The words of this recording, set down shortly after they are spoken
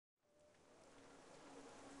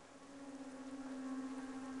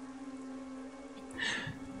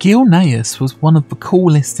Gilneas was one of the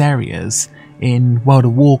coolest areas in World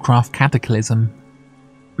of Warcraft Cataclysm.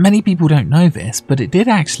 Many people don't know this, but it did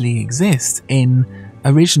actually exist in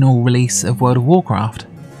original release of World of Warcraft.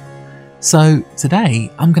 So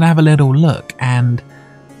today I'm going to have a little look, and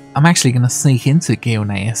I'm actually going to sneak into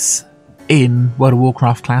Gilneas in World of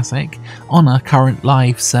Warcraft Classic on a current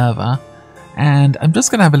live server, and I'm just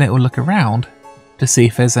going to have a little look around to see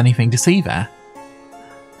if there's anything to see there.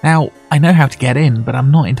 Now, I know how to get in, but I'm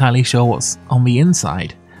not entirely sure what's on the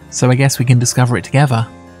inside, so I guess we can discover it together.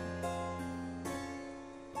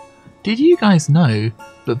 Did you guys know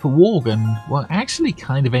that the Worgen were actually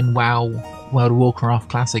kind of in WoW World of Warcraft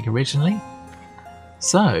Classic originally?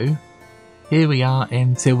 So, here we are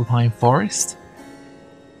in Silverpine Forest.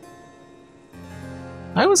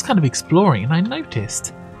 I was kind of exploring and I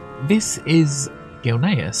noticed this is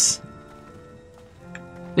Gilneas.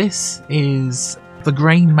 This is the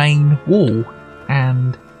Greymane wall,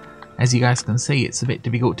 and as you guys can see, it's a bit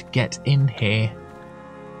difficult to get in here.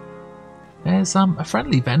 There's a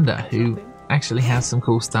friendly vendor who actually has some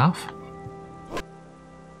cool stuff.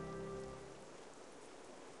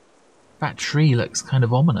 That tree looks kind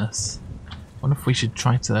of ominous. I wonder if we should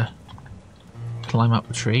try to climb up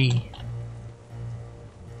the tree.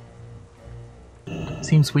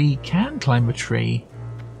 Seems we can climb a tree.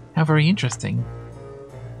 How very interesting.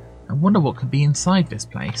 I wonder what could be inside this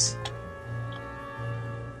place.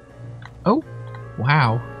 Oh,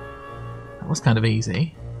 wow. That was kind of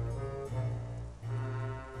easy.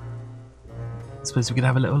 I suppose we could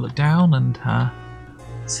have a little look down and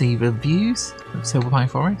see the views of Silverpine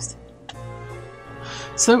Forest.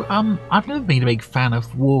 So, I've never been a big fan of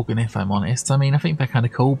Worgen, if I'm honest. I mean, I think they're kind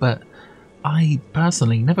of cool, but I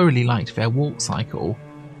personally never really liked their walk cycle.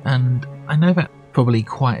 And I know that's probably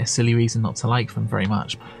quite a silly reason not to like them very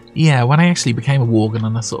much. Yeah, when I actually became a Worgen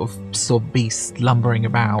and I sort of saw beasts lumbering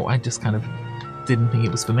about, I just kind of didn't think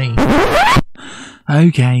it was for me.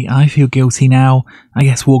 Okay, I feel guilty now. I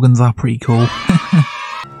guess Worgens are pretty cool.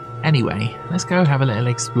 Anyway, let's go have a little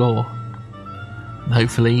explore.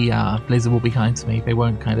 Hopefully Blizzard will be kind to me. They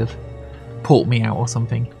won't kind of port me out or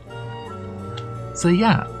something. So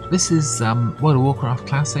yeah, this is World of Warcraft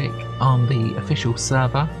Classic on the official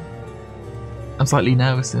server. I'm slightly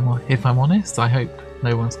nervous if I'm honest. I hope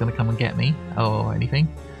no one's going to come and get me or anything.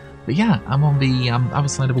 But yeah, I'm on the other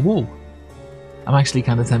side of a wall. I'm actually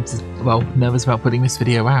kind of tempted, well, nervous about putting this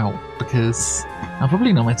video out because I'm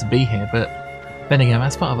probably not meant to be here, but then again,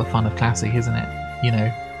 that's part of the fun of Classic, isn't it? You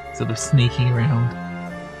know, sort of sneaking around.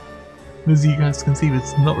 As you guys can see,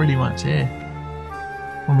 there's not really much here.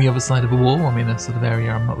 On the other side of a wall, I'm in a sort of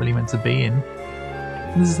area I'm not really meant to be in.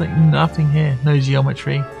 There's like nothing here, no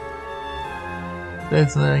geometry.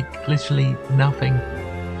 There's like literally nothing.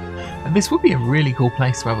 And this would be a really cool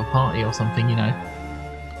place to have a party or something, you know.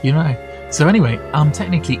 So anyway, I'm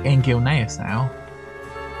technically in Gilneas now.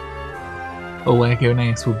 Or where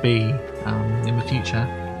Gilneas will be in the future.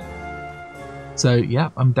 So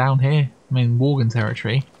yeah, I'm down here. I'm in Worgen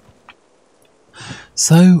territory.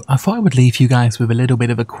 So I thought I would leave you guys with a little bit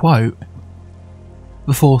of a quote.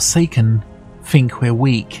 The Forsaken think we're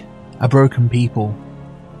weak, a broken people.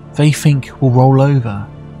 They think we'll roll over,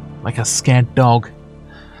 like a scared dog.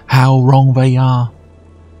 How wrong they are.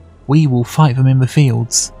 We will fight them in the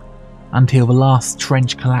fields, until the last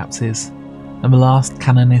trench collapses, and the last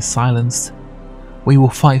cannon is silenced. We will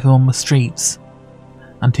fight them on the streets,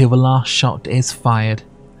 until the last shot is fired,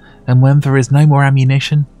 and when there is no more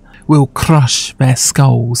ammunition, we'll crush their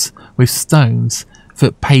skulls with stones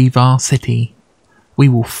that pave our city. We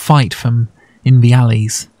will fight them in the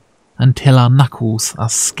alleys, until our knuckles are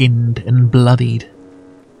skinned and bloodied,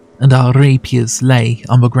 and our rapiers lay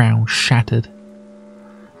on the ground shattered.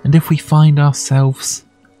 And if we find ourselves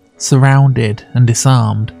surrounded and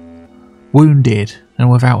disarmed, wounded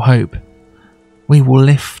and without hope, we will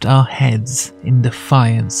lift our heads in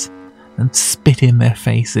defiance and spit in their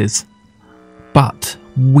faces. But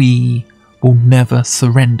we will never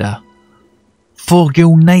surrender. For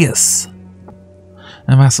Gilneas!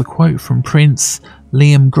 And that's a quote from Prince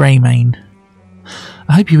Liam Greymane.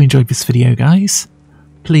 I hope you enjoyed this video, guys.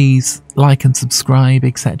 Please like and subscribe,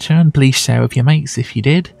 etc. And please share with your mates if you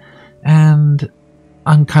did. And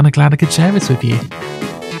I'm kind of glad I could share this with you.